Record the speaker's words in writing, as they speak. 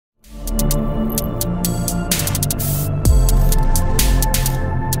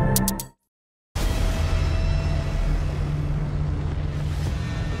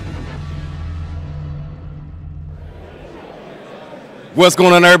What's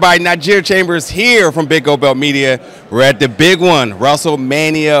going on, everybody? Nigeria Chambers here from Big Gold Belt Media. We're at the big one,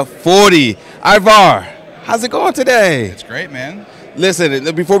 WrestleMania 40. IVAR, how's it going today? It's great, man.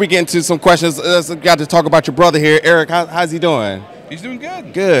 Listen, before we get into some questions, got to talk about your brother here. Eric, how's he doing? He's doing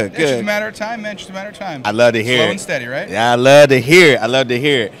good. Good. It's just a matter of time, man. Just a matter of time. I love to hear it. Slow and steady, right? Yeah, I love to hear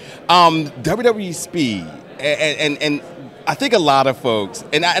it. WWE Speed, and I think a lot of folks,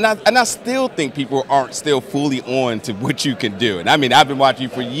 and I still think people aren't still fully on to what you can do. And I mean, I've been watching you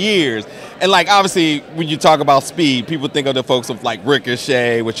for years, and like obviously when you talk about Speed, people think of the folks of like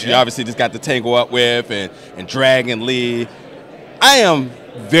Ricochet, which you obviously just got to tangle up with, and Dragon Lee. I am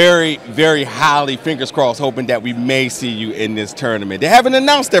very, very highly, fingers crossed, hoping that we may see you in this tournament. They haven't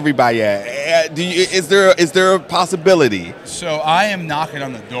announced everybody yet. Is there a possibility? So I am knocking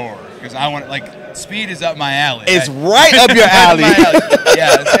on the door because I want Speed is up my alley. It's right up your alley.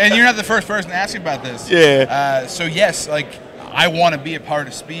 Yes, and you're not the first person to ask me about this. Yeah. So yes, I want to be a part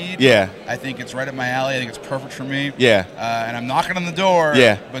of Speed. Yeah. I think it's right up my alley. I think it's perfect for me. Yeah. And I'm knocking on the door.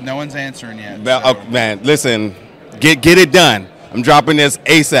 Yeah. But no one's answering yet. Well, man, listen, get it done. I'm dropping this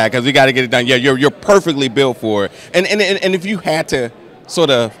ASAP because we got to get it done. Yeah, you're perfectly built for it. And if you had to sort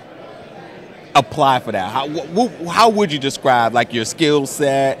of apply for that, how would you describe like your skill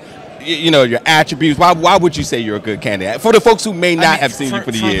set? Your attributes. Why would you say you're a good candidate? For the folks who may not have seen you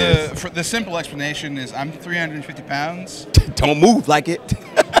for the years. For the simple explanation is I'm 350 pounds. Don't move like it.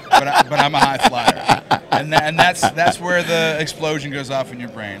 but I'm a high flyer. And that's where the explosion goes off in your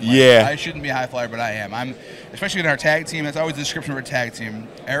brain. I shouldn't be a high flyer, but I am. I'm, especially in our tag team, that's always the description of our tag team.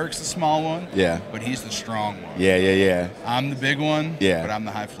 Eric's the small one, but he's the strong one. Yeah. I'm the big one, but I'm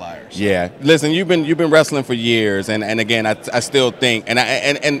the high flyer. So. Yeah. Listen, you've been wrestling for years, and again, I still think,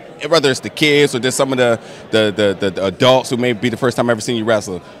 and whether it's the kids or just some of the adults who may be the first time ever seen you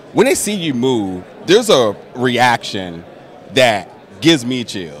wrestle, when they see you move, there's a reaction that gives me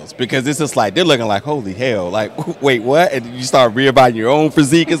chills because it's just like they're looking like, holy hell, like wait, what? And you start reevaluating your own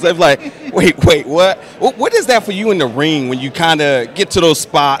physique and stuff like, wait, what? What is that for you in the ring when you kind of get to those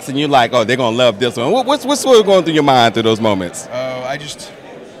spots and you're like, oh, they're gonna love this one? What's sort of going through your mind through those moments? Oh,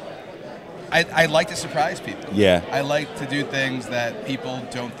 I like to surprise people. Yeah. I like to do things that people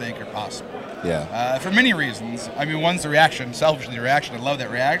don't think are possible. Yeah. For many reasons. I mean, one's the reaction, selfishly the reaction. I love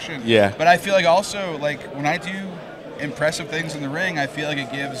that reaction. Yeah. But I feel like also when I do impressive things in the ring, I feel like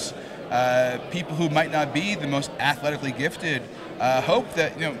it gives people who might not be the most athletically gifted hope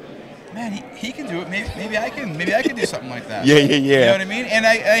that man, he can do it. Maybe I can do something like that. Yeah. You know what I mean? And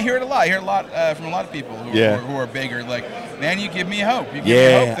I hear it a lot. I hear it a lot from a lot of people who are bigger. Like, man, you give me hope. You give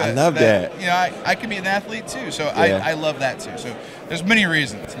me hope that, I love that. I can be an athlete too. So I love that too. So there's many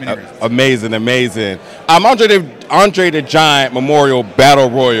reasons. Amazing. Andre the Giant Memorial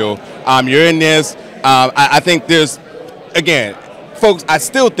Battle Royal. You're in this. I think there's, again, folks, I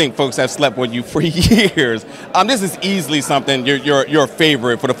still think folks have slept on you for years. This is easily something your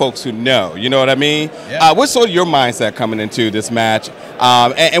favorite for the folks who know. You know what I mean? Yeah. What's sort of your mindset coming into this match?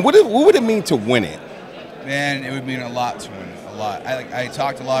 And what would it mean to win it? Man, it would mean a lot to win it. A lot. I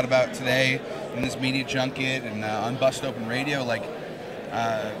talked a lot about today in this media junket and on Busted Open Radio.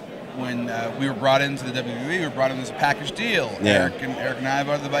 When we were brought into the WWE, we were brought in as a package deal. Yeah. Eric and I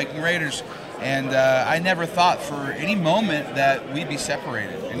are the Viking Raiders. And I never thought for any moment that we'd be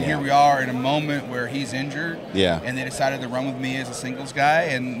separated. And here we are in a moment where he's injured. Yeah. And they decided to run with me as a singles guy.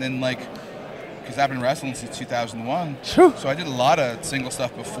 And then, because I've been wrestling since 2001. Sure. So I did a lot of single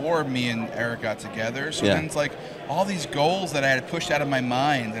stuff before me and Eric got together. So then it's like all these goals that I had pushed out of my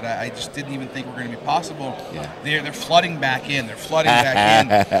mind that I just didn't even think were going to be possible. Yeah. They're flooding back in. And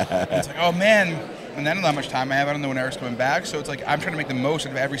it's like, oh, man. And I don't know how much time I have. I don't know when Eric's coming back. So it's like I'm trying to make the most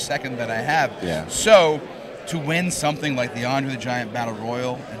of every second that I have. Yeah. So to win something like the Andre the Giant Battle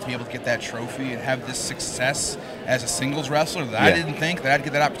Royal and to be able to get that trophy and have this success as a singles wrestler that I didn't think that I'd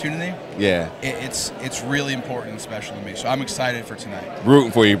get that opportunity. Yeah. It's really important and special to me. So I'm excited for tonight.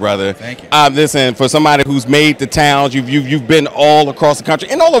 Rooting for you, brother. Thank you. Listen, for somebody who's made the towns, you've been all across the country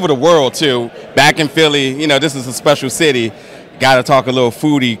and all over the world too. Back in Philly, this is a special city. Got to talk a little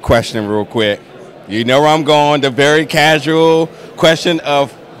foodie question real quick. You know where I'm going, the very casual question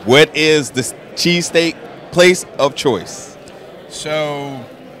of what is the cheesesteak place of choice? So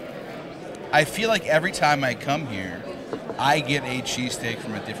I feel like every time I come here, I get a cheesesteak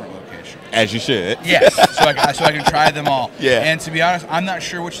from a different location. As you should. Yes, so I can try them all. Yeah. And to be honest, I'm not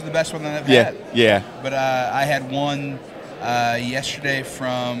sure which is the best one that I've had. Yeah. But I had one yesterday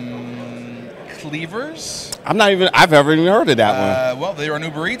from Cleavers. I've never even heard of that one. Well, they were on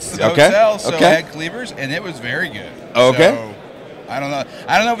Uber Eats at the hotel, so I had Cleavers, and it was very good. Okay. So, I don't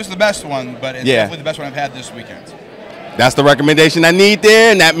know if it's the best one, but it's definitely the best one I've had this weekend. That's the recommendation I need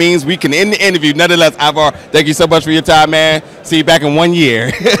there, and that means we can end the interview. Nonetheless, Ivar, thank you so much for your time, man. See you back in 1 year.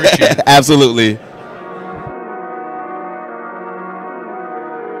 Appreciate it. Absolutely.